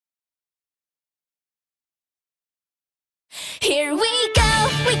Here we go,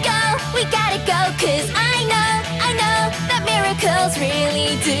 we gotta go. 'Cause I know that miracles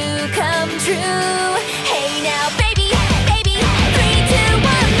really do come true. Hey now baby, 3, 2,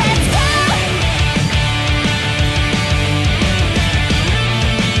 1, let's go.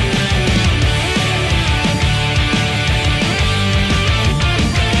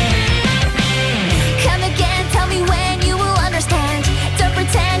 Come again, tell me when you will understand. Don't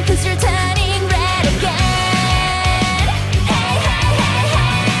pretend 'cause you're turning red again. Hey, hey, hey,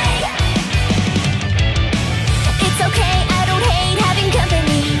 hey. It's okay, I don't hate having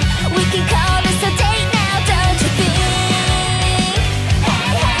company. We can call this a date now, don't you think? Hey,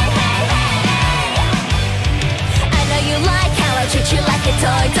 hey, hey, hey. I know you like how I treat you like a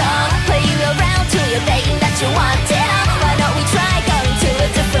toy doll. Play you around till you're thinking that you want it all. Why don't we try going to a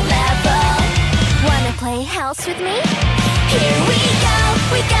different level? Wanna play house with me?